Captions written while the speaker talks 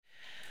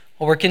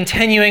Well, we're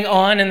continuing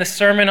on in the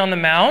Sermon on the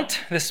Mount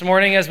this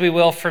morning, as we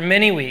will for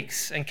many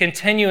weeks, and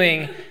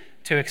continuing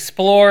to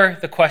explore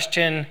the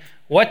question,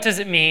 what does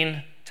it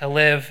mean to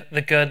live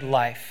the good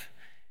life?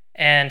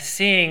 And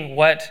seeing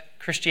what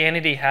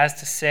Christianity has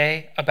to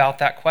say about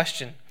that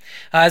question.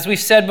 As we've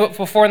said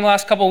before in the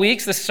last couple of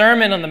weeks, the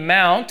Sermon on the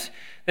Mount,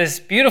 this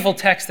beautiful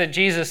text that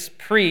Jesus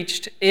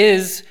preached,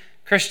 is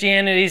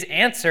Christianity's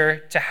answer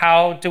to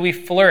how do we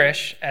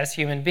flourish as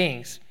human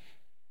beings.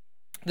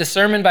 The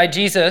sermon by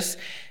Jesus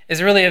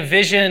is really a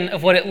vision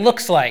of what it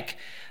looks like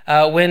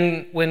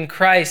when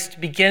Christ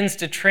begins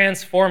to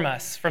transform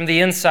us from the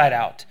inside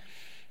out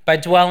by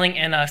dwelling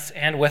in us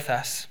and with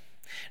us.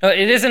 Now,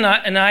 it isn't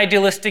an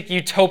idealistic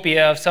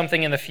utopia of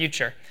something in the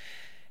future.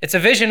 It's a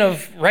vision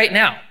of right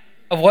now,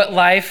 of what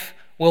life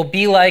will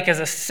be like as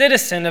a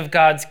citizen of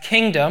God's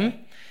kingdom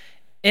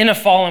in a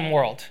fallen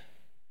world.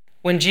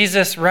 When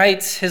Jesus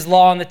writes his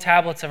law on the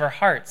tablets of our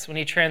hearts, when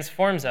he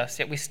transforms us,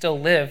 yet we still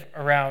live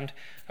around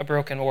a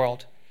broken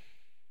world.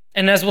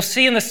 And as we'll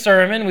see in the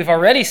sermon, we've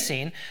already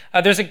seen,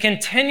 there's a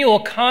continual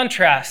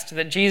contrast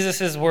that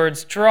Jesus'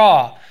 words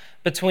draw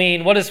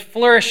between what does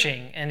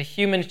flourishing and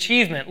human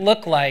achievement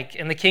look like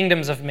in the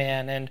kingdoms of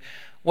man and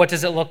what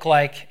does it look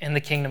like in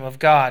the kingdom of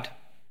God.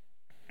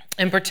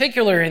 In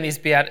particular, in these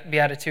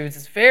Beatitudes,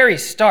 it's very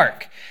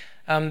stark.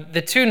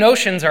 The two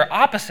notions are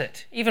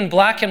opposite, even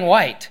black and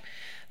white.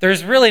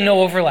 There's really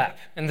no overlap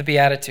in the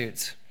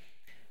Beatitudes.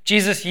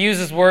 Jesus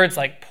uses words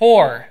like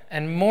poor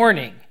and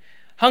mourning,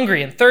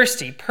 hungry and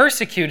thirsty,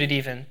 persecuted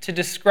even, to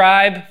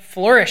describe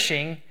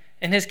flourishing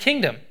in his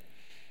kingdom.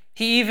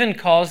 He even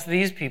calls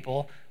these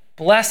people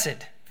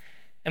blessed.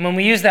 And when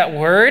we use that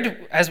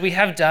word, as we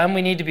have done,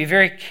 we need to be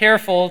very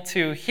careful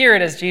to hear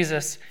it as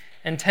Jesus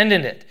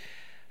intended it.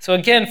 So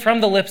again,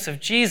 from the lips of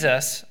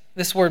Jesus,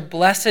 this word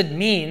blessed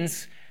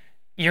means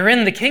you're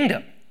in the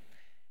kingdom.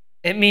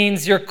 It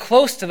means you're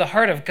close to the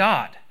heart of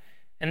God,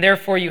 and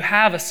therefore you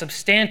have a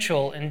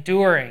substantial,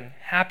 enduring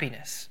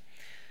happiness.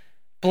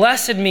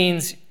 Blessed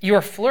means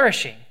you're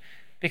flourishing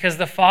because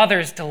the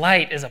Father's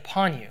delight is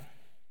upon you.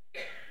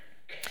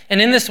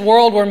 And in this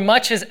world where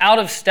much is out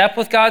of step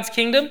with God's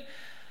kingdom,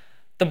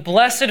 the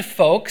blessed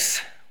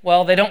folks,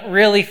 well, they don't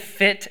really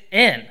fit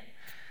in.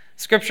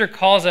 Scripture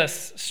calls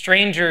us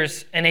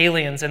strangers and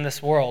aliens in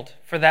this world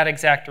for that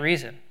exact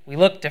reason. We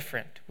look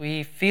different.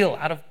 We feel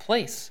out of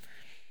place.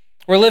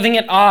 We're living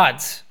at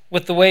odds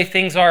with the way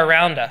things are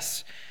around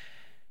us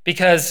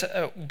because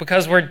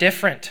we're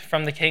different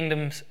from the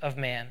kingdoms of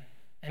man.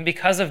 And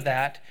because of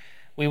that,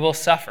 we will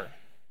suffer.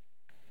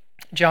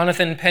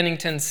 Jonathan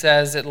Pennington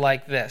says it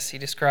like this. He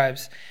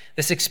describes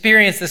this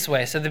experience this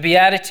way. So the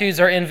Beatitudes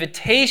are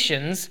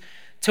invitations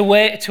to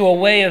a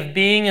way of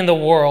being in the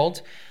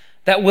world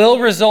that will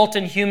result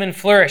in human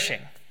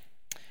flourishing,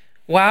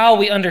 while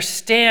we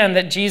understand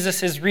that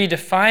Jesus is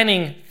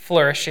redefining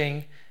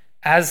flourishing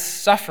as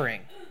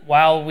suffering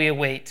while we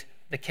await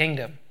the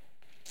kingdom.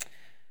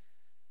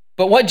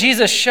 But what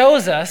Jesus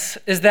shows us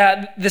is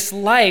that this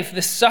life,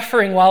 this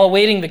suffering while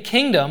awaiting the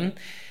kingdom,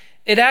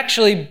 it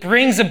actually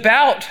brings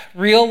about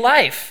real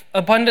life,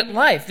 abundant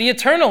life, the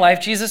eternal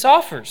life Jesus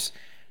offers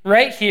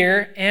right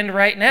here and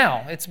right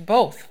now. It's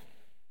both.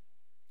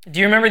 Do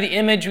you remember the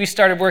image we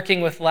started working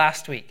with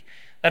last week?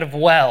 That of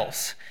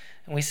wells.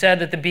 And we said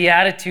that the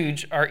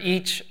Beatitudes are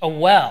each a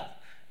well,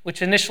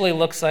 which initially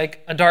looks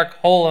like a dark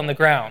hole on the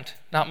ground.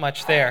 Not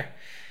much there.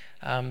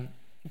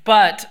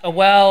 But a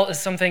well is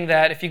something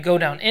that if you go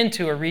down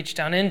into or reach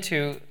down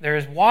into, there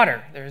is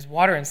water. There is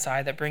water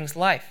inside that brings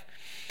life.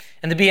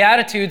 And the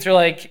Beatitudes are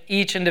like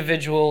each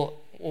individual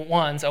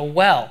one's a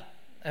well.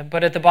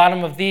 But at the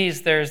bottom of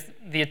these, there's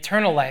the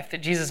eternal life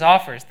that Jesus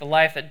offers, the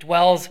life that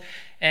dwells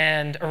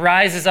and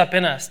arises up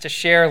in us to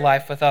share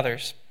life with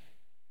others.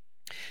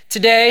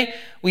 Today,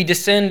 we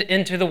descend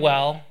into the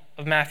well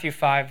of Matthew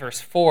 5,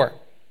 verse 4.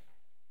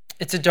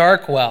 It's a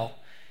dark well,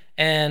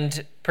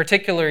 and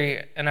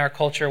particularly in our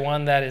culture,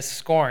 one that is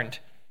scorned.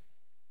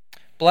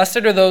 Blessed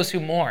are those who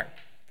mourn,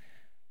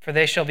 for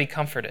they shall be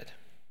comforted.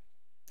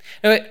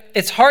 Now,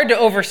 it's hard to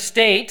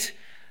overstate,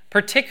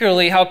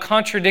 particularly how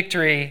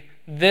contradictory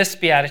this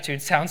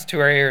beatitude sounds to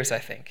our ears, I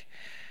think.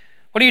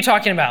 What are you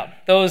talking about?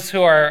 Those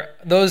who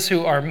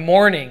are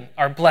mourning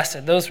are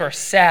blessed. Those who are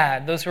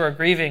sad, those who are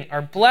grieving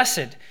are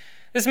blessed.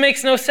 This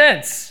makes no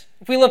sense.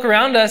 If we look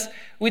around us,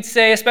 we'd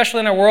say,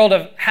 especially in our world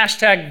of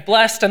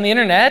 #blessed on the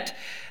internet,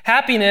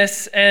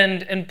 happiness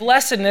and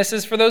blessedness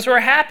is for those who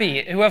are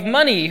happy, who have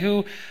money,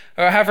 who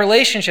have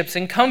relationships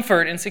and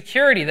comfort and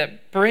security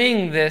that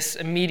bring this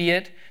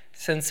immediate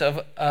sense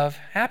of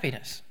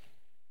happiness.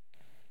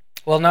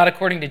 Well, not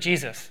according to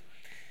Jesus.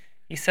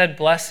 He said,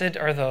 blessed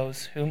are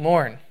those who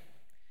mourn.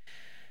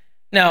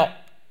 Now,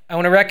 I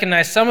want to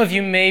recognize some of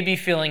you may be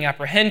feeling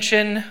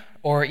apprehension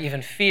or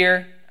even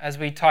fear as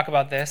we talk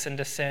about this and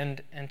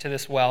descend into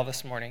this well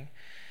this morning.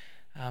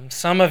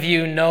 Some of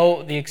you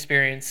know the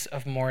experience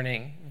of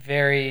mourning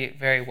very,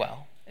 very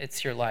well.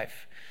 It's your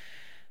life.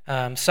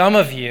 Some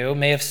of you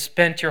may have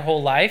spent your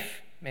whole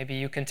life, maybe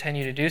you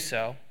continue to do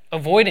so,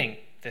 avoiding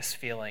this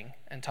feeling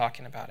and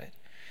talking about it.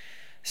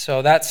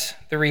 So that's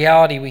the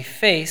reality we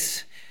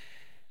face.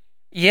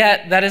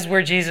 Yet, that is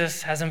where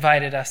Jesus has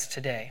invited us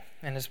today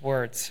in his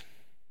words.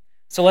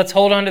 So let's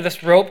hold on to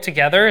this rope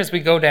together as we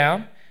go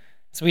down,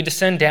 as we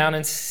descend down,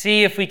 and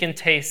see if we can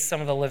taste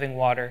some of the living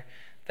water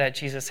that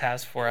Jesus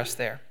has for us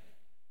there.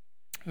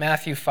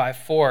 Matthew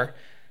 5:4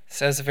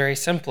 says very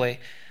simply,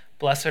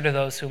 "Blessed are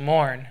those who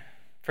mourn,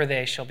 for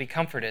they shall be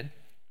comforted."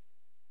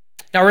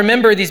 Now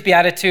remember, these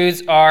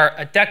Beatitudes are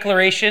a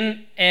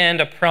declaration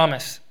and a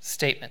promise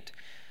statement.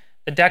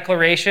 The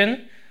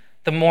declaration,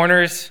 the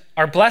mourners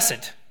are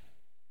blessed.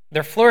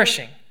 They're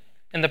flourishing.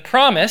 And the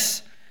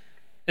promise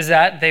is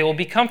that they will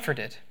be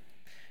comforted.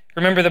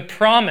 Remember, the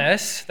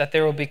promise that they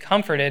will be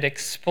comforted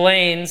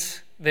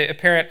explains the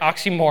apparent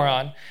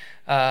oxymoron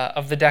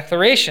of the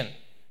declaration.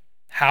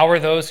 How are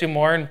those who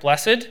mourn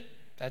blessed?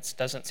 That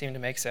doesn't seem to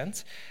make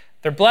sense.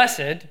 They're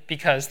blessed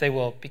because they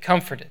will be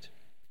comforted.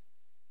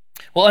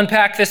 We'll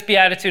unpack this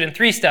beatitude in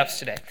 3 steps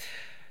today.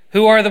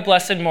 Who are the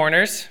blessed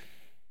mourners?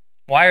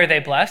 Why are they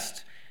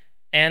blessed?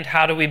 And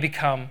how do we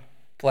become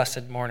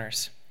blessed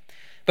mourners?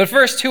 But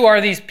first, who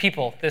are these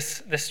people,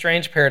 this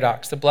strange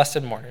paradox, the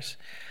blessed mourners?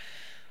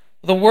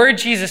 The word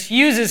Jesus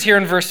uses here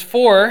in verse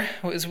 4,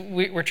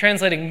 we're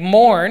translating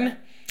mourn,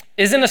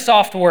 isn't a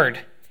soft word.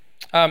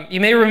 You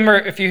may remember,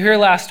 if you were here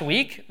last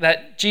week,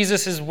 that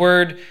Jesus'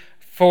 word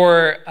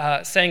for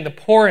saying the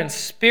poor in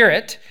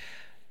spirit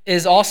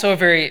is also a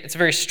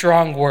very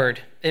strong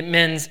word. It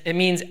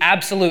means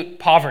absolute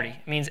poverty.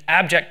 It means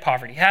abject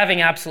poverty,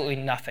 having absolutely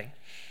nothing.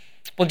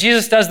 Well,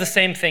 Jesus does the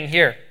same thing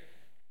here.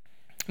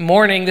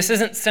 Mourning, this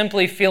isn't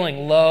simply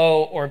feeling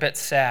low or a bit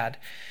sad.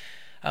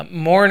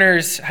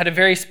 Mourners had a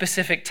very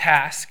specific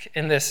task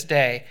in this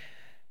day,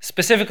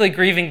 specifically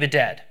grieving the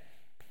dead,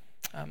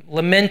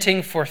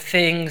 lamenting for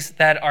things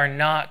that are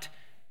not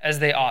as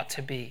they ought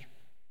to be.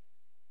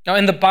 Now,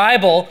 in the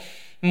Bible,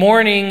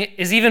 mourning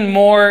is even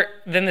more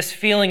than this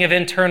feeling of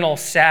internal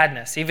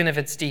sadness, even if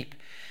it's deep.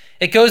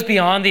 It goes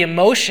beyond the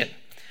emotion.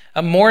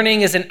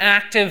 Mourning is an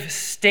active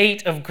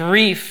state of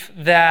grief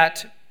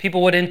that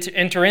people would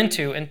enter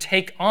into and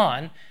take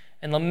on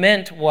and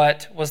lament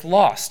what was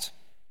lost.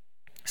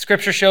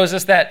 Scripture shows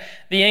us that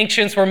the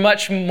ancients were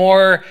much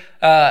more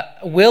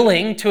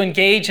willing to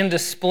engage and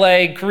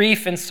display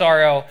grief and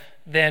sorrow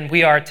than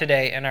we are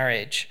today in our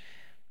age.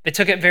 They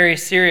took it very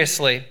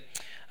seriously.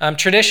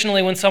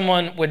 Traditionally, when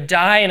someone would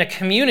die in a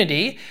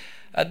community,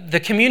 the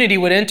community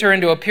would enter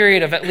into a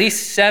period of at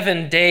least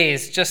 7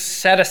 days just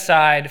set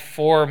aside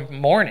for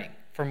mourning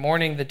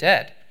the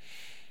dead.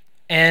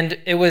 And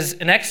it was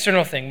an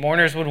external thing.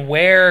 Mourners would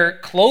wear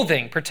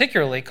clothing,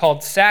 particularly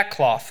called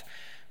sackcloth,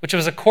 which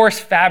was a coarse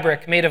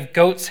fabric made of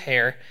goat's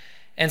hair,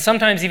 and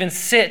sometimes even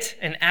sit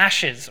in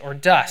ashes or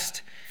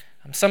dust.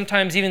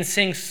 Sometimes even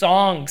sing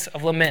songs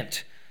of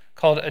lament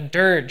called a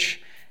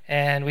dirge.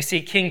 And we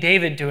see King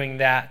David doing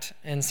that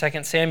in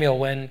 2 Samuel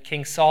when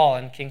King Saul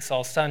and King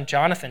Saul's son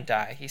Jonathan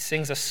die. He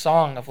sings a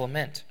song of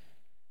lament.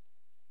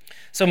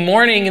 So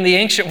mourning in the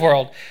ancient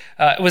world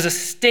was a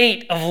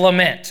state of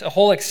lament, a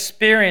whole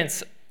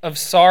experience of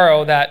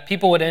sorrow that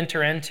people would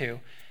enter into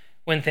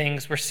when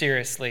things were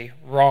seriously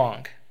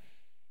wrong.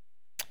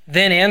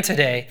 Then and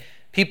today,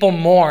 people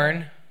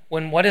mourn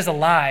when what is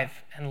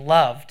alive and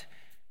loved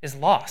is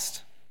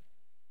lost.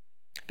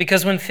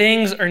 Because when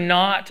things are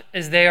not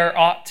as they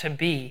ought to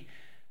be,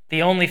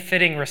 the only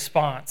fitting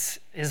response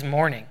is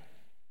mourning.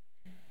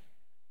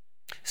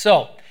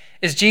 So,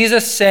 is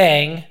Jesus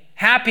saying,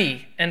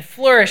 happy and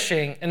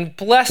flourishing and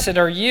blessed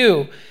are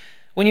you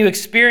when you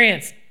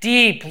experience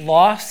deep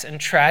loss and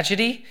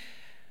tragedy?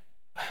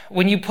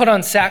 When you put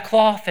on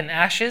sackcloth and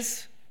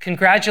ashes?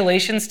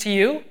 Congratulations to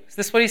you? Is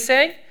this what he's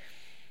saying?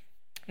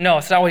 No,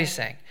 it's not what he's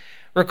saying.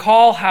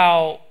 Recall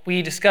how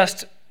we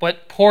discussed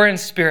what poor in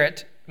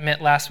spirit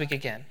meant last week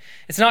again.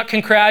 It's not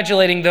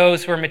congratulating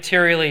those who are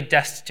materially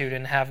destitute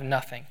and have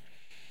nothing.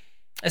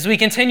 As we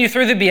continue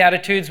through the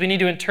Beatitudes, we need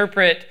to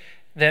interpret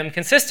them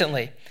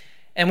consistently.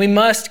 And we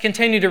must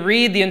continue to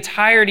read the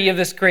entirety of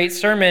this great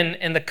sermon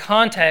in the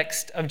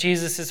context of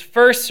Jesus'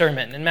 first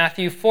sermon in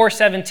Matthew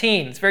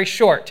 4:17. It's very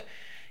short.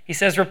 He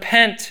says,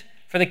 repent,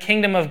 for the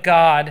kingdom of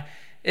God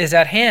is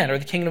at hand, or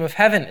the kingdom of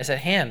heaven is at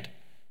hand.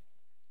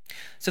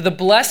 So the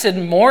blessed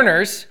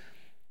mourners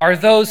are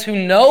those who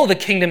know the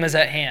kingdom is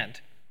at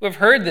hand, who have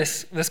heard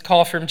this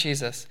call from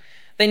Jesus.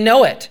 They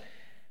know it,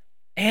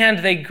 and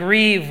they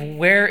grieve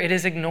where it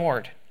is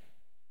ignored.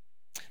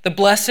 The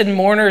blessed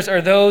mourners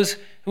are those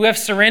who have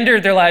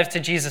surrendered their lives to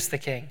Jesus the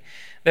King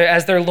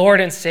as their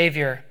Lord and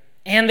Savior,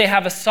 and they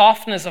have a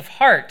softness of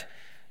heart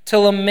to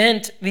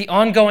lament the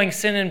ongoing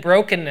sin and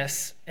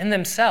brokenness in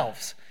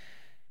themselves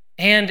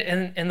and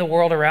in the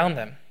world around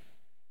them.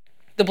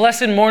 The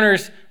blessed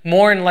mourners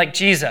mourn like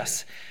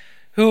Jesus,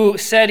 who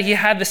said he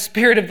had the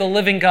Spirit of the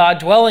living God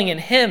dwelling in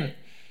him.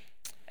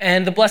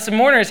 And the blessed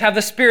mourners have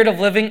the Spirit of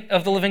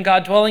the living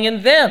God dwelling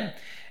in them.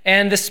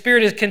 And the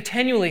Spirit is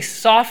continually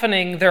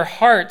softening their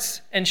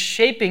hearts and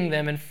shaping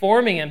them and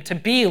forming them to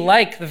be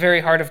like the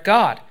very heart of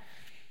God.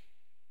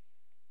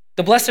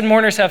 The blessed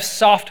mourners have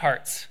soft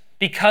hearts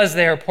because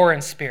they are poor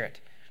in spirit.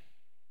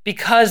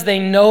 because they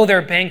know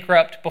they're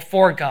bankrupt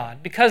before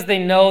God, because they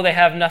know they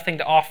have nothing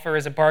to offer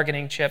as a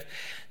bargaining chip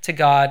to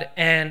God,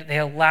 and they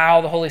allow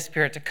the Holy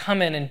Spirit to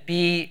come in and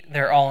be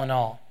their all in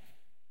all.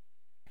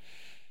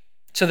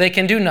 So they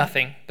can do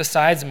nothing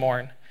besides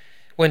mourn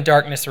when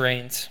darkness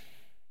reigns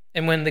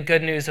and when the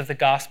good news of the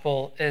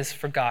gospel is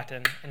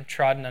forgotten and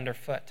trodden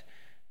underfoot.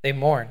 They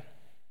mourn.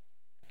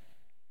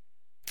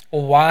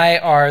 Well, why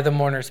are the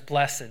mourners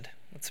blessed?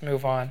 Let's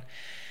move on.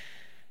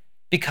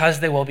 Because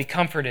they will be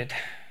comforted.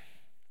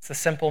 It's the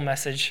simple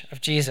message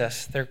of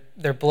Jesus.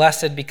 They're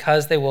blessed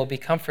because they will be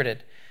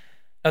comforted.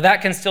 Now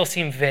that can still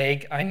seem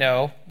vague, I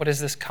know. What is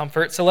this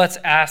comfort? So let's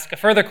ask a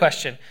further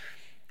question.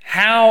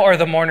 How are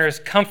the mourners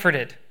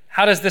comforted?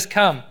 How does this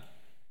come?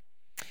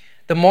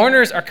 The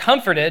mourners are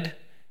comforted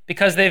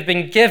because they've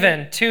been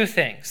given two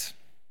things.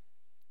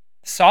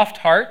 Soft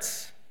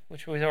hearts,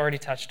 which we've already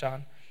touched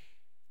on,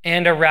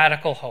 and a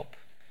radical hope.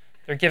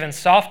 They're given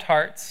soft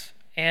hearts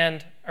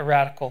and a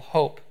radical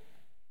hope.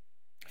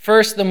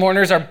 First, the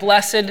mourners are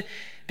blessed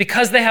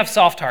because they have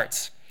soft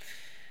hearts.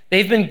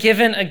 They've been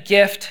given a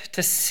gift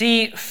to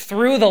see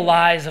through the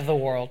lies of the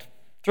world,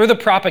 through the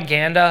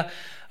propaganda,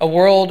 a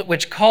world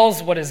which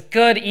calls what is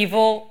good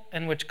evil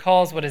and which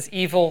calls what is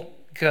evil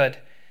good.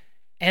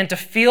 And to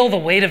feel the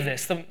weight of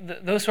this.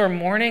 Those who are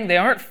mourning, they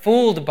aren't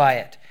fooled by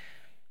it.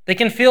 They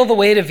can feel the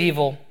weight of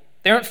evil.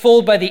 They aren't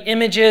fooled by the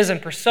images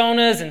and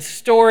personas and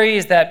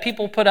stories that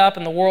people put up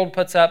and the world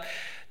puts up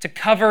to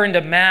cover and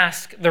to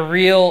mask the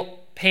real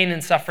pain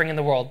and suffering in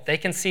the world. They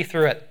can see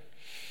through it.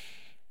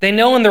 They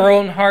know in their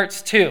own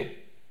hearts, too,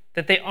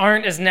 that they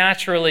aren't as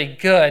naturally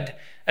good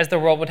as the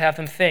world would have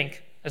them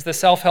think, as the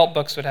self-help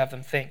books would have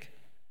them think.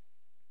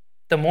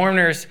 The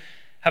mourners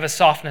have a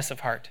softness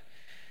of heart.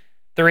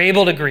 They're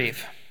able to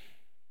grieve,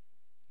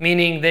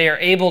 meaning they are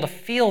able to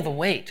feel the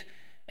weight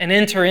and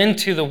enter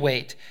into the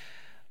weight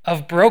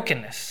of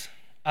brokenness,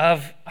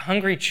 of a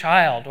hungry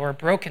child or a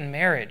broken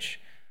marriage,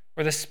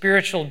 or the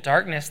spiritual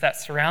darkness that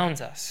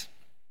surrounds us.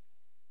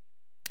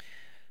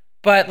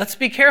 But let's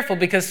be careful,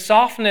 because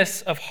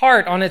softness of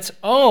heart on its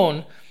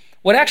own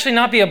would actually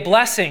not be a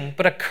blessing,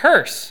 but a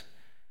curse.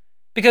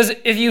 Because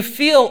if you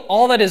feel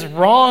all that is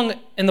wrong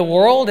in the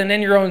world and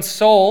in your own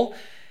soul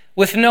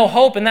with no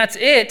hope, and that's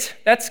it,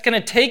 that's going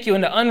to take you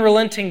into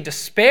unrelenting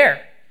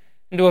despair,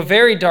 into a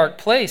very dark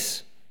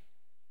place.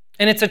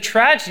 And it's a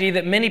tragedy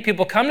that many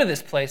people come to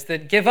this place,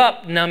 that give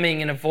up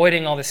numbing and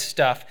avoiding all this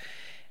stuff,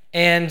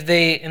 and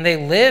they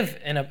live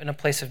in a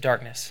place of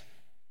darkness.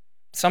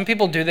 Some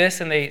people do this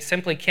and they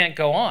simply can't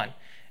go on,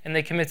 and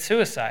they commit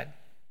suicide.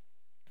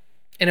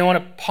 And I want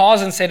to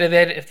pause and say to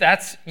that, if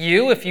that's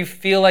you, if you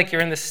feel like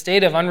you're in this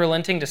state of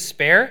unrelenting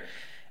despair,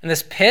 in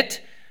this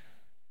pit,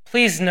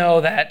 please know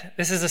that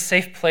this is a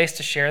safe place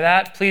to share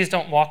that. Please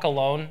don't walk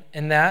alone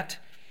in that.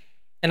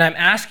 And I'm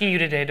asking you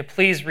today to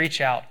please reach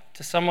out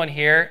to someone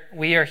here.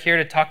 We are here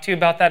to talk to you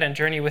about that and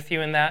journey with you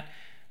in that.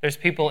 There's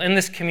people in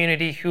this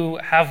community who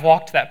have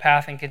walked that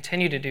path and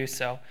continue to do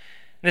so.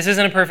 This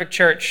isn't a perfect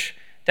church.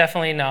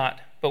 Definitely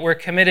not. But we're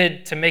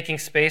committed to making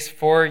space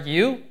for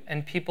you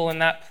and people in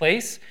that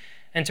place,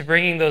 and to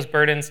bringing those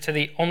burdens to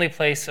the only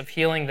place of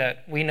healing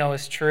that we know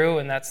is true,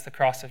 and that's the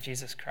cross of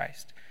Jesus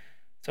Christ.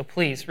 So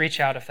please reach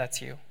out if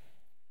that's you.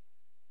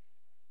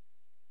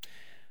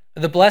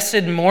 The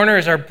blessed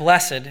mourners are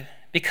blessed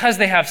because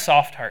they have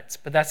soft hearts,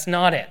 but that's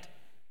not it.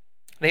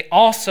 They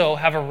also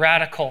have a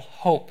radical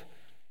hope,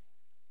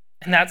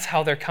 and that's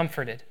how they're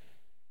comforted.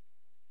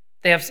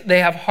 They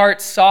have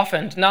hearts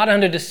softened, not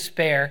unto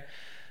despair,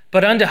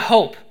 but unto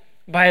hope,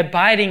 by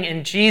abiding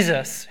in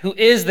Jesus, who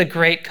is the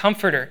great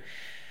comforter.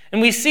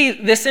 And we see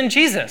this in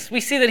Jesus.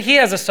 We see that he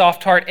has a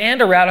soft heart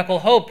and a radical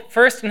hope,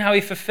 first in how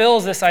he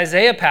fulfills this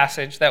Isaiah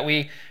passage that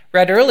we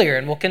read earlier,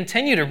 and we'll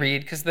continue to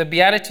read because the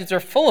Beatitudes are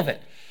full of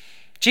it.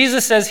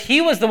 Jesus says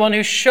he was the one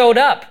who showed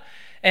up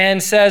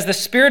and says, the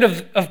Spirit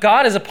of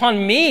God is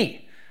upon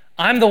me.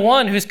 I'm the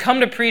one who's come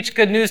to preach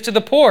good news to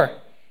the poor,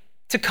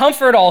 to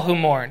comfort all who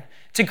mourn,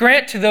 to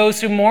grant to those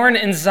who mourn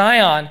in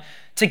Zion,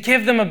 to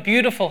give them a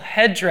beautiful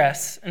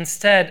headdress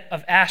instead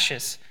of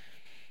ashes,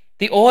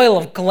 the oil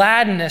of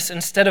gladness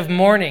instead of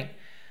mourning,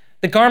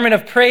 the garment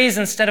of praise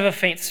instead of a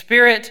faint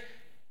spirit,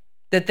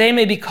 that they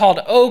may be called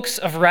oaks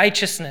of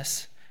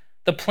righteousness,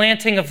 the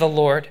planting of the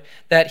Lord,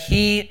 that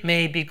he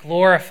may be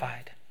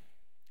glorified.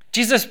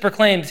 Jesus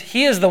proclaims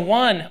he is the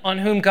one on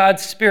whom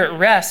God's Spirit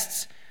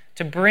rests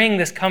to bring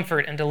this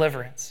comfort and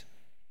deliverance.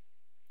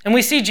 And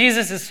we see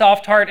Jesus'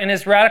 soft heart and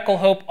his radical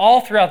hope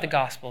all throughout the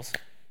Gospels.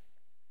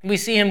 We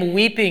see him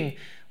weeping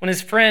when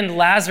his friend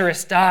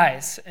Lazarus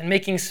dies and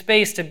making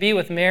space to be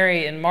with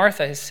Mary and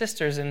Martha, his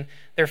sisters, and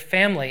their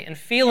family, and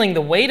feeling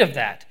the weight of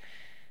that,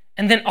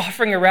 and then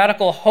offering a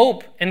radical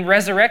hope and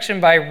resurrection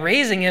by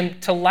raising him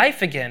to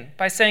life again,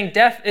 by saying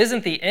death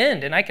isn't the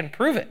end, and I can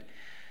prove it.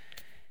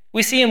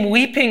 We see him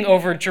weeping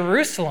over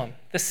Jerusalem,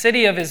 the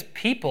city of his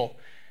people,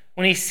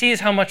 when he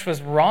sees how much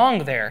was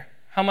wrong there,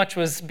 how much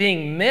was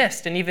being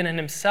missed, and even in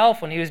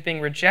himself, when he was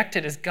being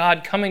rejected as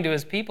God coming to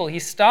his people, he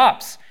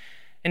stops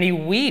and he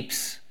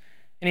weeps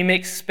and he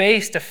makes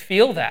space to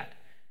feel that.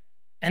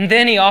 And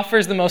then he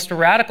offers the most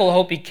radical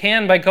hope he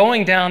can by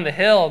going down the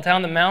hill,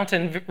 down the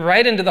mountain,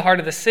 right into the heart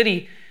of the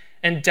city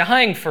and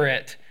dying for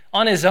it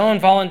on his own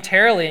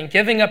voluntarily and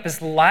giving up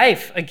his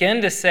life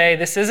again to say,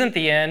 this isn't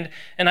the end,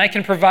 and I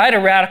can provide a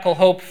radical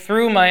hope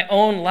through my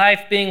own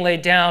life being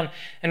laid down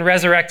and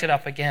resurrected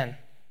up again.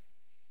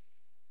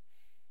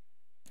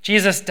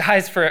 Jesus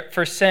dies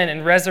for sin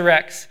and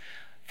resurrects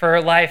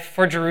for life,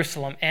 for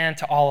Jerusalem, and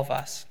to all of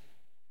us.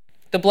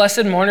 The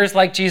blessed mourners,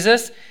 like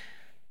Jesus,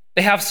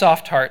 they have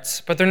soft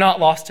hearts, but they're not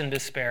lost in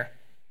despair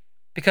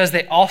because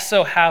they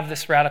also have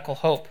this radical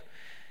hope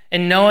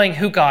in knowing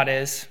who God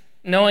is,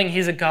 knowing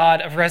he's a God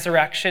of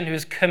resurrection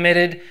who's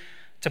committed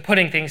to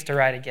putting things to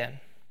right again.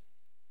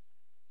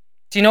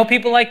 Do you know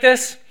people like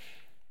this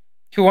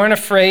who aren't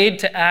afraid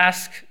to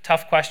ask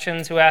tough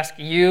questions, who ask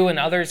you and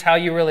others how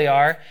you really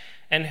are,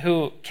 and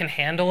who can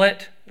handle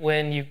it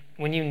when you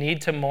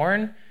need to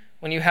mourn,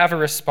 when you have a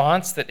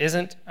response that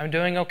isn't, I'm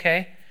doing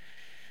okay?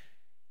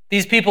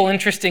 These people,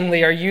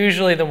 interestingly, are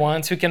usually the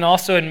ones who can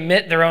also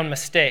admit their own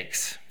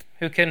mistakes,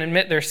 who can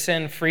admit their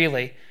sin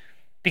freely,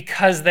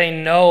 because they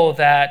know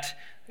that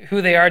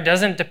who they are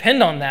doesn't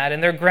depend on that,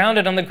 and they're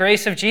grounded on the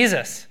grace of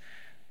Jesus.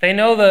 They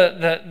know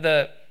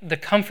the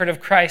comfort of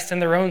Christ in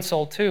their own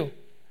soul too.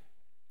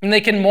 And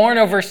they can mourn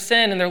over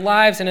sin in their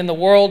lives and in the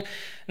world,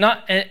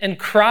 and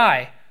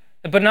cry,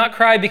 but not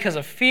cry because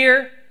of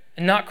fear,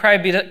 and not cry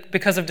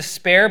because of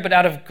despair, but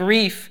out of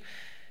grief,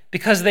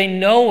 because they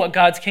know what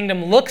God's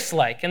kingdom looks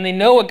like. And they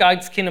know what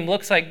God's kingdom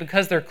looks like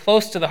because they're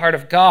close to the heart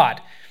of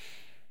God.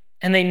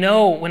 And they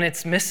know when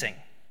it's missing,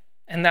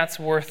 and that's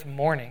worth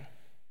mourning.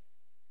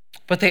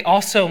 But they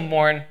also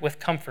mourn with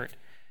comfort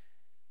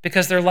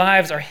because their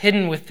lives are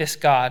hidden with this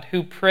God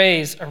who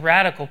prays a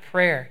radical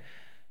prayer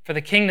for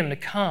the kingdom to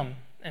come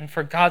and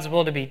for God's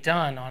will to be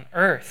done on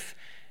earth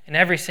in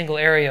every single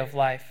area of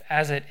life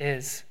as it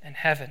is in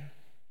heaven.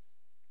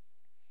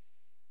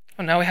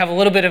 Well, now we have a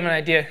little bit of an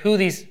idea who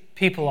these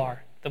people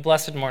are, the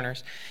blessed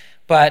mourners.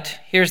 But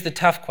here's the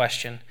tough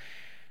question.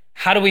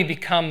 How do we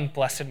become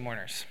blessed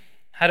mourners?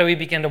 How do we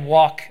begin to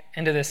walk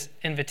into this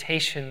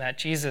invitation that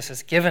Jesus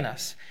has given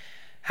us?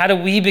 How do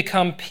we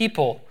become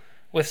people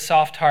with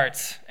soft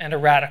hearts and a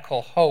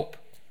radical hope?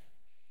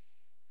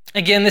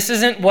 Again, this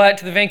isn't what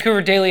the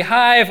Vancouver Daily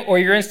Hive or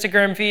your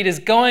Instagram feed is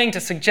going to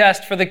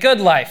suggest for the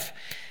good life.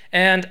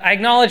 And I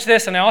acknowledge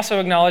this, and I also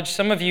acknowledge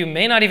some of you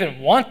may not even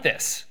want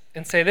this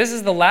and say, this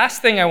is the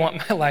last thing I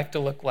want my life to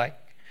look like.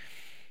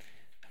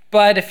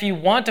 But if you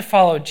want to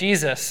follow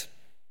Jesus,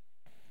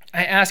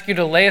 I ask you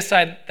to lay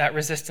aside that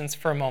resistance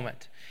for a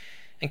moment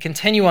and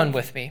continue on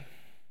with me.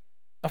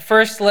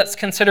 First, let's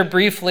consider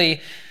briefly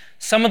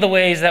some of the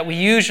ways that we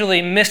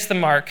usually miss the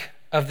mark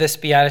of this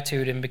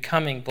beatitude in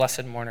becoming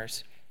blessed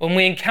mourners. When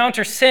we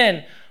encounter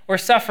sin or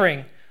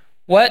suffering,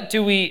 what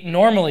do we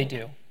normally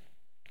do?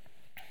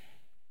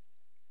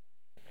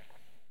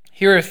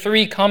 Here are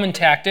 3 common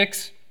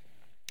tactics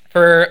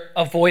for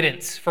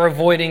avoidance, for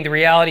avoiding the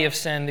reality of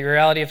sin, the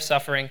reality of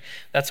suffering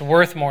that's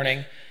worth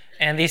mourning.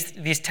 And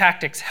these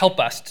tactics help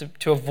us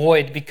to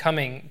avoid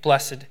becoming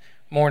blessed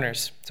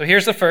mourners. So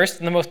here's the first,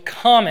 and the most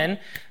common,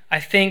 I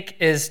think,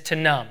 is to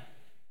numb.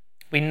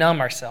 We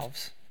numb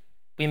ourselves.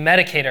 We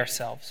medicate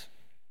ourselves.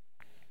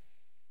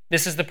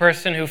 This is the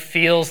person who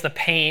feels the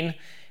pain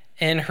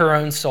in her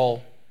own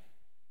soul.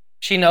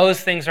 She knows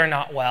things are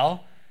not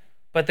well,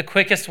 but the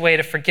quickest way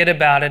to forget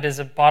about it is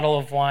a bottle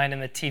of wine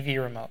and the TV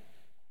remote.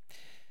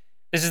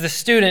 This is the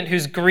student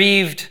who's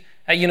grieved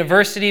at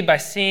university by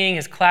seeing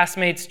his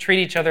classmates treat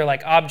each other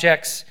like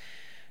objects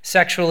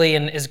sexually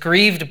and is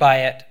grieved by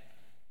it,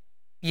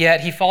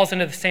 yet he falls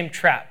into the same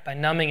trap by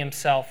numbing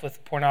himself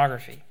with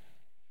pornography.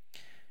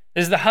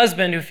 This is the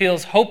husband who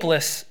feels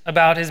hopeless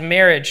about his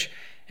marriage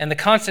and the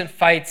constant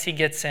fights he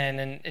gets in,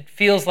 and it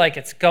feels like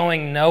it's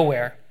going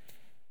nowhere.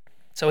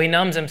 So he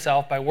numbs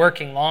himself by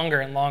working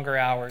longer and longer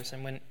hours,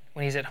 and when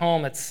he's at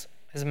home,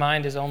 his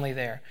mind is only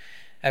there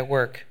at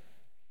work.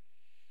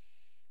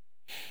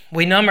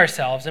 We numb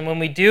ourselves, and when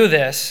we do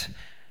this,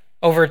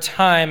 over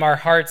time, our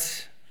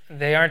hearts,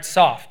 they aren't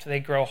soft, they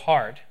grow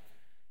hard,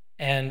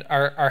 and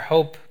our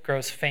hope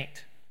grows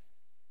faint.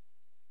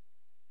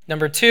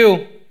 Number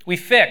 2, we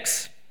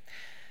fix.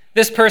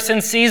 This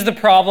person sees the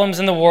problems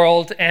in the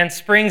world and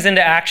springs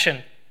into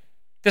action.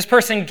 This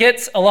person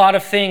gets a lot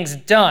of things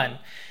done.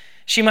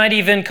 She might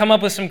even come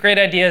up with some great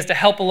ideas to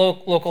help a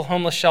local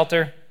homeless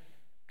shelter,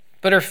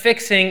 but her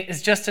fixing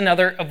is just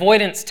another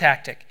avoidance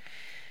tactic.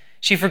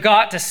 She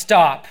forgot to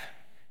stop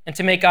and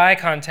to make eye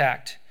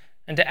contact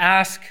and to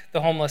ask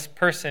the homeless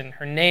person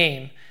her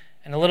name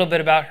and a little bit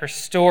about her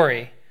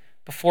story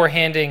before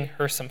handing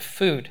her some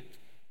food.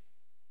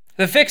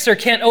 The fixer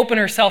can't open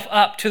herself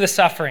up to the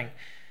suffering.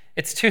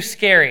 It's too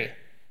scary.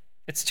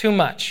 It's too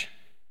much.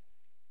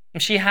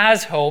 And she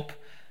has hope,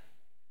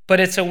 but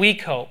it's a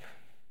weak hope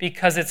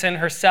because it's in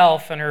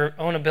herself and her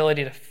own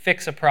ability to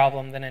fix a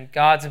problem than in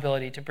God's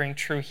ability to bring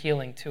true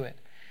healing to it.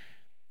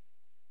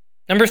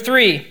 Number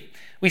 3,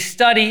 we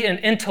study and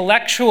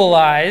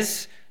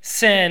intellectualize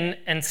sin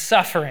and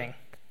suffering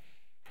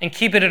and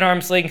keep it at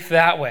arm's length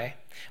that way.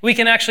 We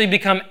can actually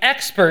become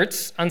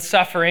experts on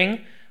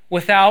suffering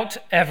without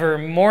ever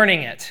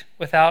mourning it,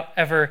 without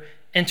ever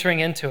entering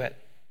into it.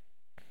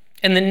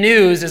 And the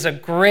news is a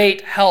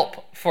great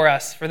help for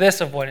us for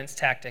this avoidance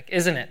tactic,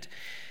 isn't it?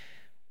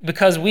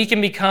 Because we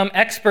can become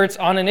experts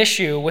on an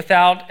issue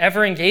without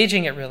ever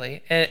engaging it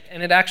really.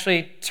 And it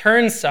actually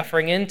turns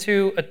suffering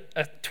into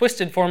a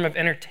twisted form of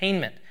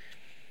entertainment.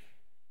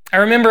 I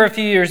remember a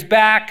few years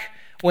back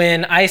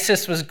when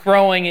ISIS was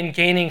growing and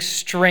gaining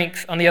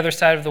strength on the other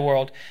side of the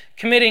world,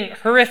 committing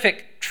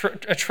horrific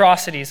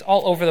atrocities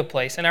all over the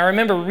place. And I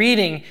remember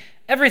reading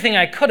everything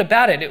I could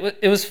about it.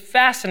 It was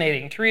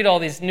fascinating to read all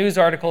these news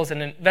articles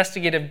and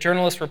investigative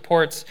journalist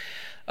reports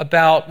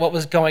about what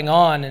was going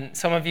on, and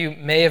some of you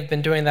may have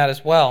been doing that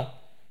as well.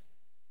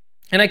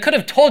 And I could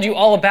have told you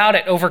all about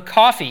it over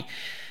coffee,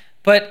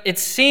 but it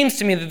seems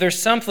to me that there's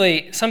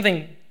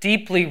something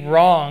deeply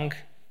wrong,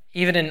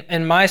 even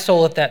in my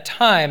soul at that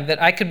time,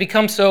 that I could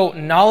become so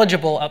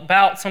knowledgeable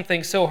about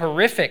something so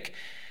horrific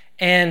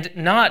and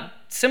not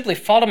simply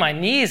fall to my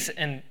knees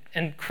and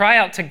cry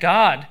out to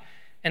God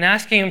and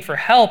asking Him for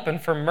help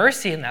and for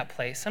mercy in that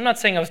place. I'm not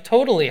saying I was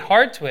totally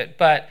hard to it,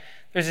 but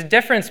there's a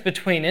difference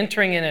between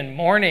entering in and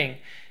mourning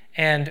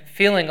and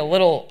feeling a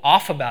little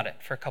off about it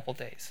for a couple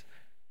days.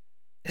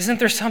 Isn't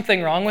there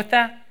something wrong with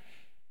that?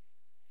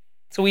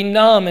 So we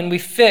numb and we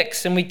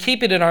fix and we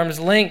keep it at arm's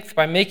length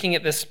by making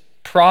it this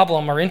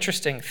problem or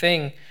interesting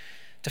thing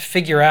to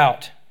figure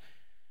out.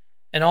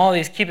 And all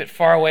these keep it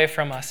far away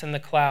from us in the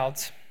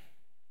clouds.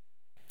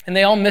 And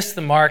they all miss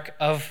the mark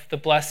of the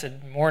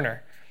blessed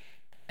mourner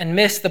and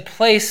miss the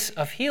place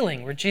of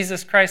healing where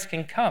Jesus Christ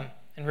can come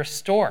and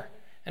restore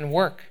and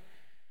work.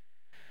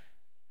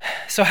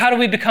 So how do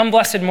we become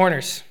blessed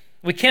mourners?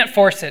 We can't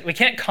force it. We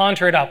can't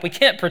conjure it up. We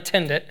can't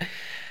pretend it.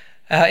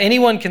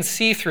 Anyone can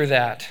see through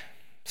that.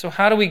 So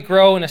how do we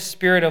grow in a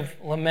spirit of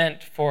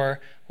lament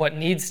for what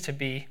needs to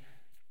be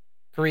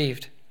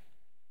grieved?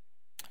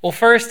 Well,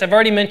 first, I've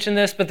already mentioned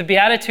this, but the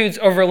Beatitudes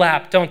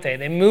overlap, don't they?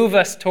 They move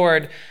us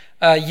toward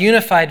a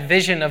unified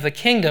vision of the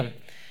kingdom.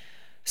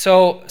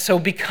 So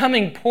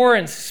becoming poor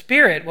in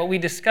spirit, what we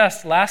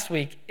discussed last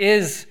week,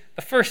 is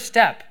the first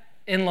step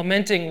in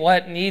lamenting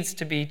what needs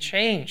to be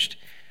changed.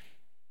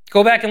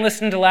 Go back and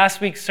listen to last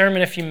week's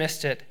sermon if you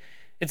missed it.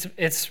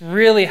 It's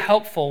really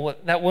helpful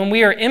that when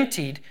we are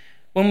emptied,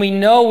 when we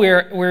know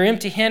we're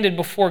empty-handed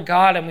before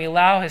God and we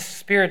allow His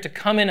Spirit to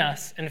come in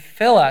us and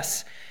fill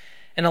us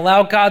and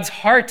allow God's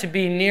heart to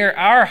be near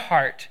our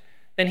heart,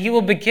 then He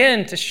will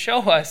begin to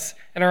show us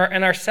in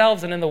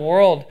ourselves and in the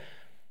world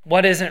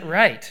what isn't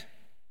right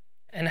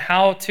and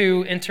how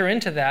to enter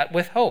into that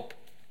with hope.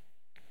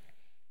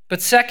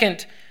 But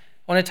second,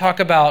 I want to talk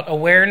about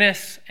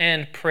awareness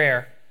and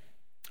prayer.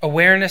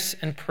 Awareness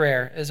and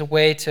prayer is a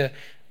way to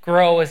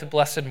grow as a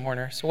blessed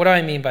mourner. So what do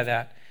I mean by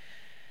that?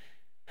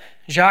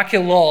 Jacques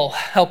Ellul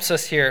helps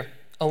us here.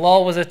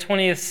 Ellul was a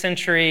 20th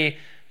century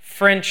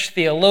French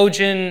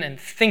theologian and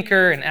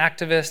thinker and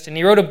activist, and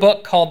he wrote a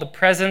book called The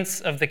Presence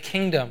of the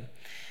Kingdom.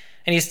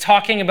 And he's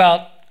talking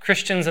about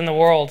Christians in the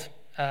world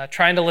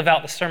trying to live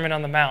out the Sermon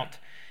on the Mount.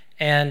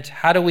 And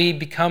how do we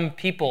become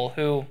people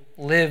who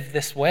live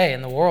this way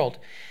in the world?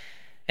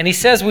 And he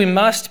says we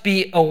must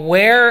be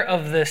aware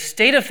of the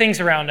state of things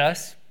around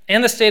us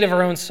and the state of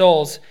our own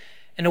souls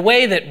in a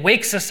way that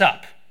wakes us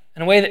up,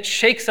 in a way that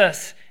shakes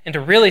us into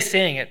really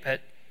seeing it.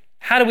 But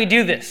how do we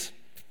do this?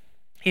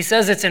 He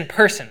says it's in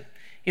person.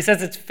 He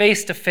says it's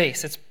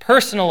face-to-face. It's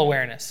personal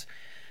awareness.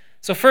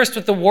 So first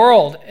with the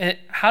world,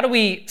 how do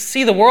we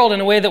see the world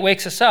in a way that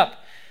wakes us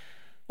up?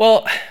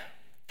 Well,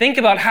 think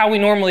about how we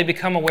normally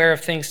become aware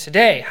of things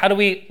today. How do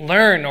we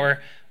learn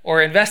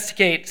or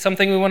investigate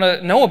something we want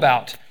to know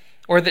about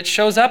or that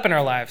shows up in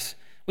our lives?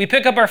 We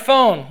pick up our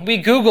phone, we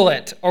Google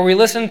it, or we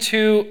listen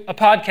to a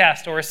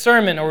podcast or a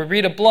sermon, or we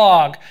read a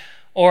blog,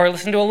 or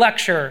listen to a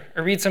lecture,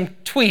 or read some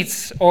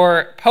tweets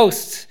or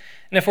posts.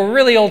 And if we're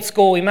really old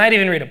school, we might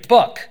even read a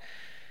book.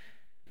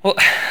 Well,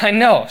 I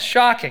know,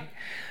 shocking.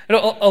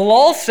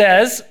 Ellul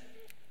says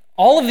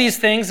all of these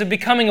things of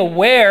becoming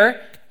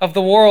aware of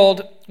the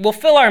world will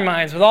fill our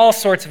minds with all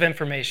sorts of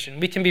information.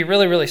 We can be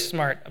really, really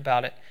smart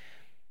about it.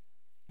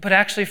 But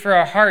actually for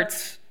our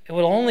hearts, it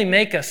will only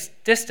make us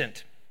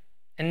distant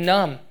and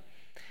numb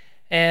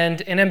and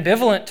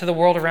ambivalent to the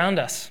world around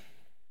us.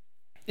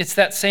 It's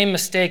that same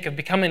mistake of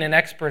becoming an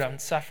expert on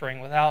suffering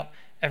without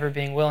ever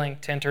being willing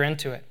to enter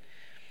into it.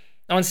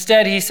 Now,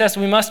 instead, he says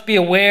we must be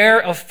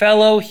aware of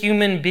fellow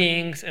human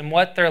beings and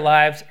what their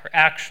lives are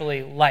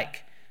actually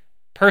like,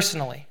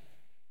 personally.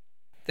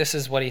 This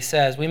is what he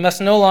says. We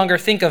must no longer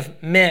think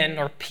of men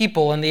or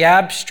people in the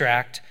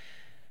abstract,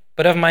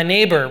 but of my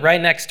neighbor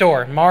right next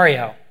door,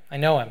 Mario. I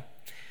know him.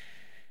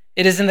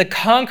 It is in the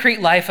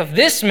concrete life of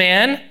this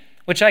man,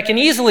 which I can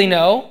easily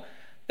know,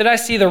 that I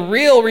see the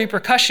real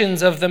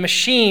repercussions of the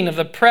machine, of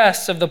the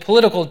press, of the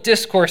political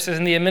discourses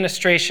in the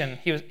administration.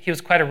 He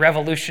was quite a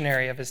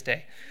revolutionary of his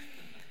day.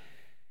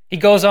 He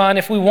goes on,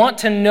 if we want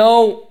to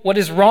know what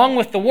is wrong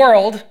with the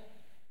world,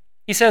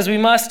 he says we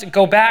must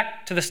go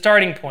back to the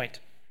starting point,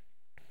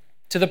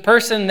 to the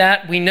person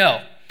that we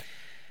know.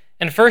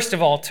 and first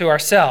of all to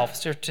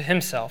ourselves, to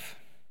himself.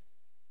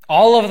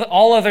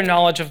 All other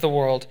knowledge of the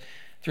world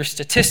through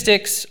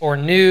statistics or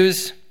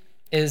news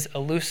is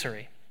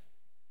illusory.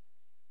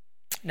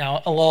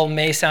 Now, Ellul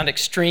may sound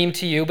extreme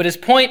to you, but his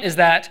point is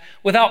that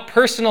without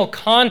personal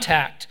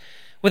contact,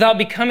 without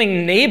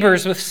becoming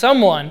neighbors with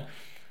someone,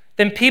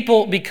 then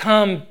people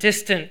become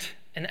distant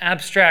and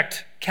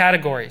abstract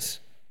categories.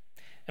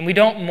 And we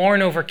don't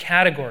mourn over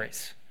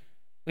categories.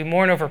 We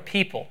mourn over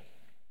people.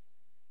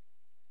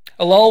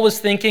 Ellul was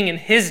thinking in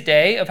his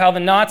day of how the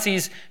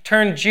Nazis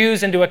turned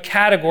Jews into a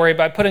category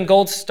by putting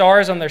gold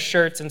stars on their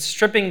shirts and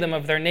stripping them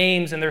of their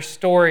names and their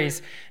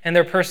stories and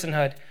their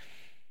personhood.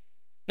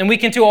 And we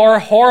can do our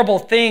horrible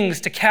things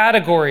to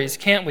categories,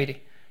 can't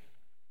we?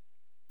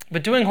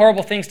 But doing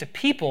horrible things to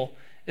people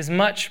is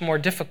much more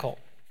difficult.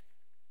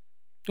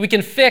 We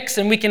can fix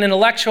and we can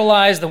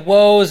intellectualize the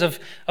woes of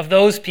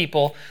those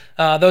people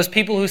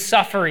who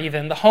suffer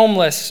even, the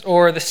homeless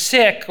or the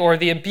sick or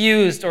the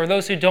abused or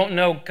those who don't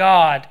know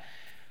God.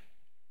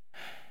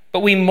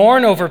 But we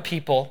mourn over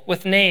people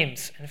with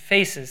names and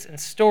faces and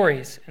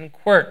stories and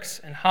quirks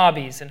and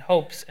hobbies and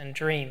hopes and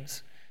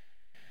dreams.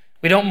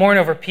 We don't mourn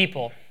over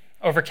people,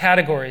 over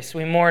categories.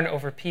 We mourn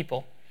over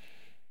people.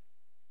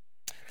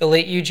 The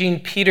late Eugene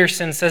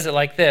Peterson says it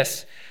like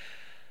this: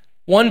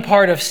 one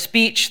part of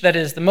speech that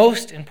is the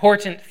most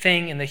important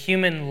thing in the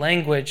human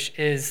language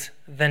is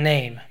the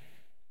name.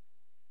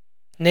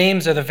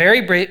 Names are the very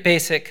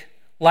basic,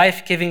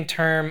 life-giving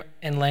term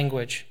in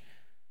language.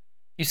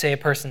 You say a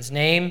person's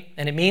name,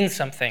 and it means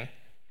something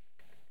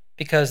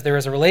because there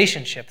is a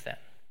relationship then.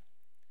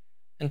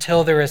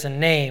 Until there is a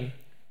name,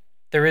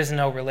 there is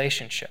no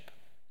relationship.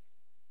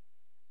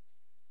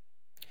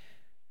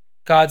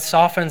 God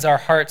softens our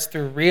hearts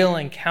through real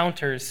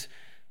encounters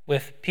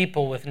with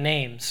people with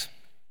names,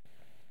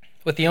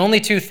 with the only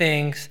two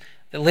things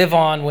that live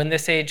on when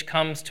this age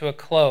comes to a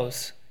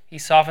close. He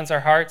softens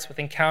our hearts with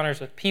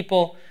encounters with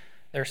people,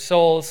 their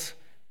souls,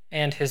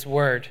 and his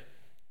word.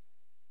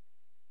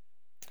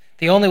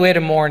 The only way to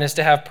mourn is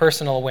to have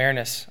personal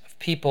awareness of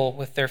people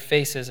with their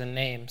faces and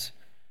names.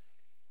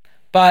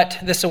 But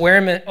this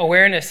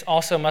awareness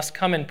also must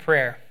come in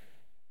prayer.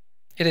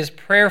 It is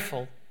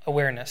prayerful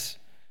awareness.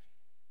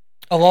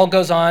 Ellul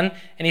goes on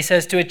and he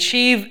says to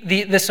achieve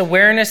this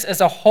awareness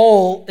as a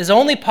whole is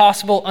only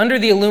possible under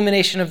the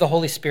illumination of the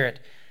Holy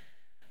Spirit.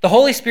 The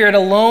Holy Spirit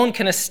alone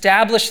can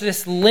establish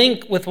this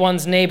link with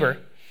one's neighbor.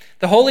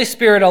 The Holy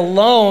Spirit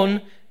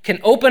alone can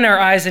open our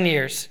eyes and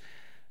ears,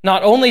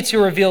 not only to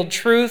revealed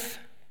truth,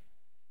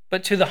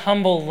 but to the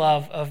humble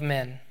love of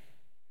men.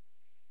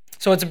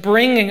 So it's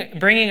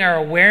bringing our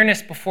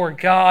awareness before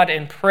God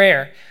in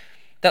prayer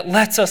that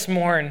lets us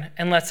mourn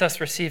and lets us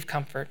receive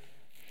comfort.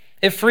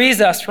 It frees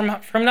us from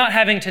not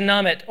having to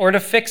numb it or to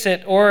fix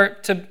it or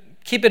to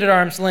keep it at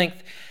arm's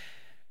length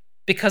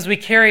because we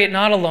carry it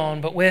not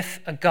alone, but with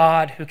a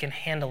God who can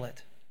handle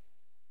it.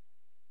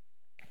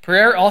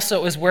 Prayer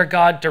also is where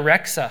God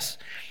directs us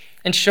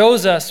and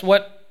shows us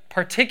what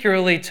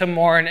particularly to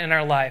mourn in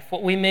our life,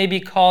 what we may be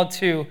called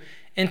to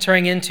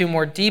entering into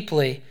more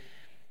deeply,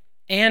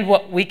 and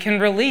what we can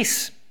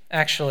release,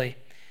 actually.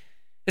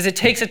 Is it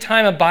takes a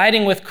time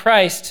abiding with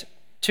Christ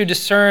to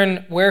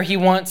discern where he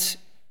wants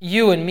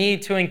you and me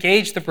to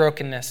engage the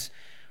brokenness,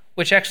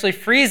 which actually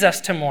frees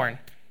us to mourn,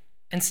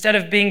 instead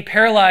of being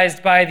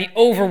paralyzed by the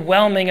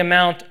overwhelming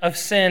amount of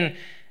sin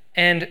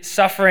and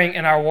suffering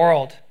in our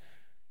world.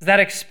 That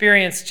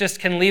experience just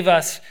can leave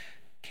us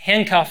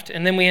handcuffed,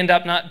 and then we end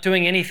up not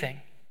doing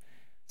anything.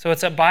 So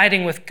it's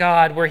abiding with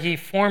God where he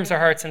forms our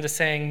hearts into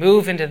saying,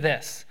 move into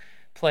this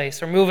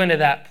place or move into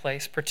that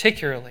place,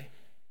 particularly.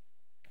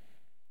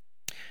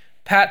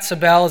 Pat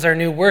Sabell is our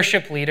new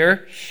worship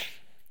leader.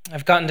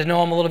 I've gotten to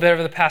know him a little bit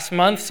over the past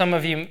month. Some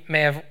of you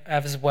may have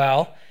as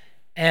well.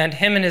 And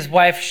him and his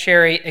wife,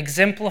 Sherry,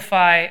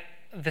 exemplify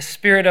the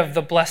spirit of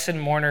the blessed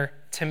mourner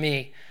to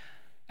me.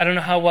 I don't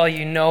know how well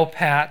you know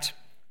Pat,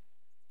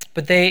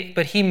 but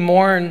he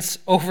mourns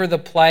over the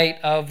plight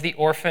of the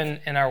orphan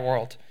in our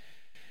world.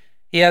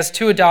 He has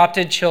 2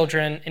 adopted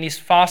children, and he's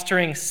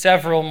fostering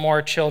several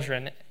more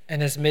children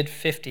in his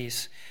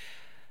mid-50s.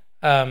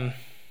 And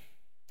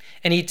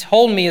he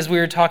told me, as we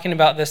were talking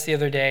about this the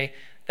other day,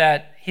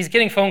 that he's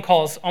getting phone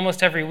calls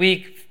almost every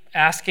week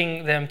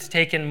asking them to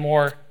take in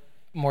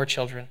more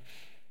children.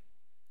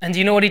 And do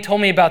you know what he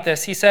told me about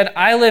this? He said,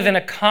 I live in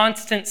a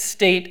constant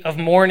state of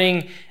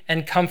mourning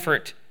and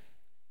comfort.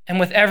 And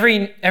with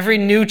every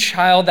new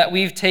child that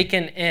we've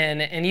taken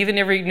in, and even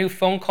every new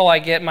phone call I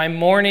get, my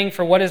mourning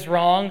for what is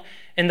wrong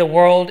in the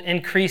world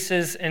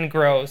increases and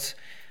grows.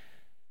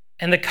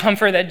 And the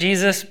comfort that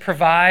Jesus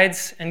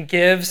provides and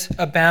gives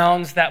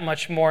abounds that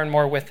much more and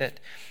more with it.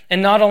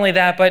 And not only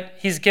that, but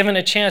he's given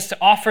a chance to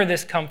offer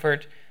this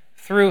comfort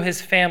through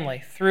his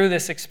family, through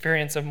this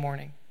experience of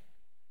mourning.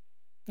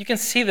 You can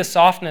see the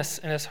softness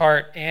in his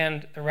heart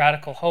and the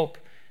radical hope.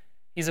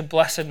 He's a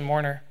blessed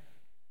mourner.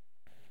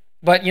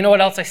 But you know what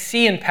else I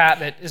see in Pat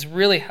that is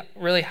really,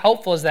 really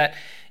helpful is that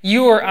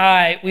you or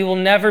I, we will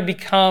never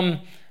become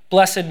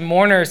blessed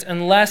mourners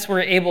unless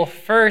we're able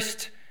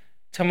first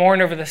to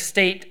mourn over the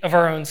state of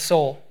our own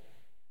soul,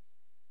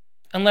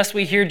 unless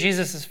we hear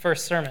Jesus'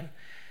 first sermon,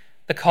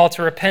 the call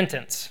to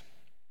repentance,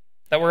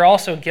 that we're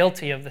also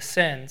guilty of the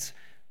sins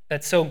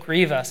that so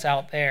grieve us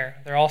out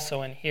there. They're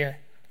also in here.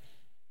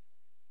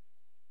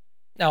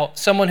 Now,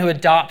 someone who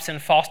adopts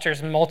and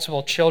fosters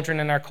multiple children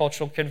in our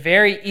culture could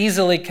very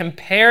easily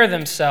compare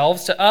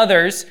themselves to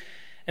others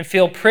and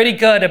feel pretty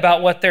good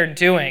about what they're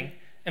doing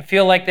and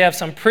feel like they have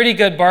some pretty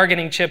good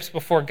bargaining chips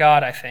before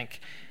God, I think.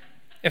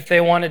 If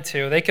they wanted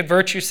to, they could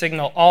virtue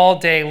signal all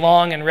day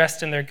long and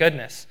rest in their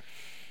goodness.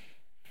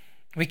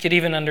 We could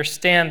even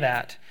understand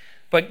that.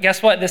 But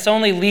guess what? This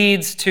only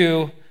leads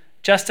to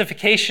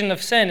justification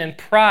of sin and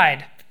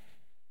pride,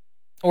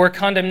 or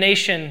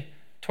condemnation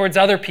towards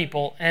other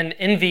people and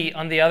envy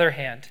on the other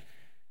hand.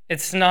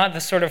 It's not the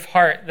sort of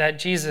heart that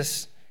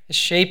Jesus is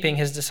shaping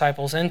his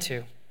disciples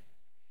into.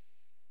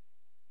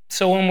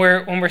 So when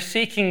we're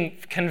seeking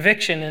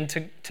conviction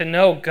and to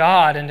know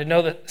God and to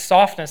know the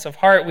softness of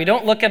heart, we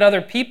don't look at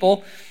other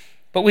people,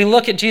 but we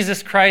look at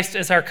Jesus Christ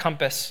as our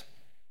compass.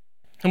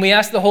 And we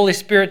ask the Holy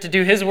Spirit to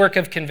do his work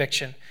of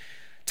conviction,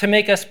 to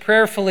make us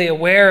prayerfully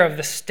aware of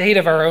the state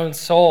of our own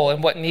soul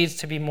and what needs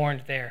to be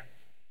mourned there.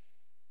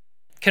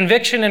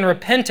 Conviction and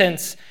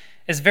repentance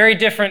is very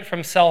different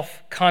from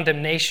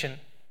self-condemnation,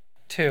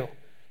 too.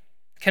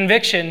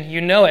 Conviction, you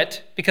know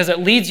it because it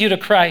leads you to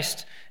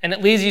Christ, and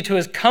it leads you to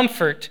his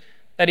comfort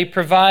that he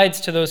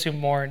provides to those who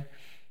mourn.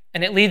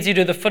 And it leads you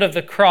to the foot of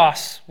the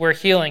cross where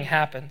healing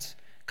happens.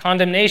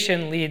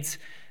 Condemnation leads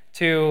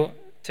to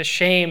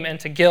shame and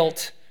to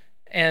guilt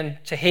and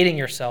to hating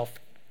yourself.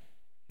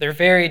 They're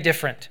very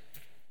different.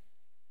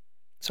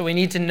 So we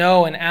need to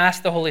know and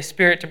ask the Holy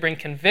Spirit to bring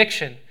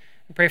conviction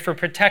and pray for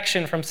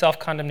protection from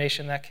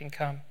self-condemnation that can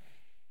come.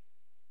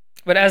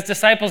 But as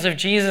disciples of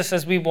Jesus,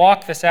 as we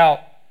walk this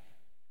out,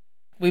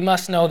 we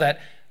must know that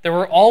there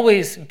will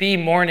always be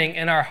mourning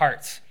in our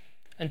hearts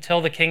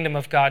until the kingdom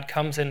of God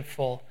comes in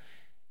full,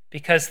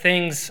 because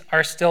things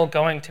are still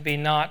going to be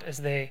not as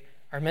they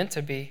are meant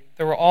to be.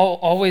 There will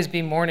always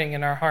be mourning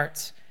in our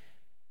hearts.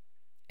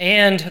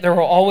 And there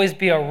will always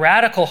be a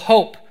radical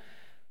hope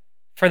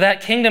for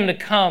that kingdom to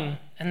come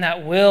and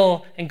that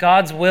will and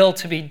God's will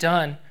to be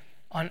done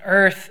on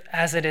earth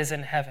as it is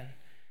in heaven.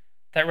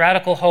 That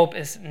radical hope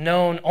is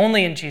known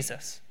only in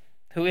Jesus,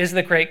 who is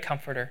the great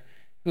comforter,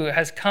 who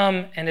has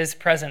come and is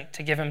present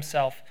to give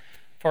himself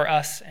for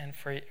us and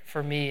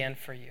for me and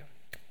for you.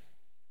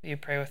 Will you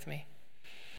pray with me?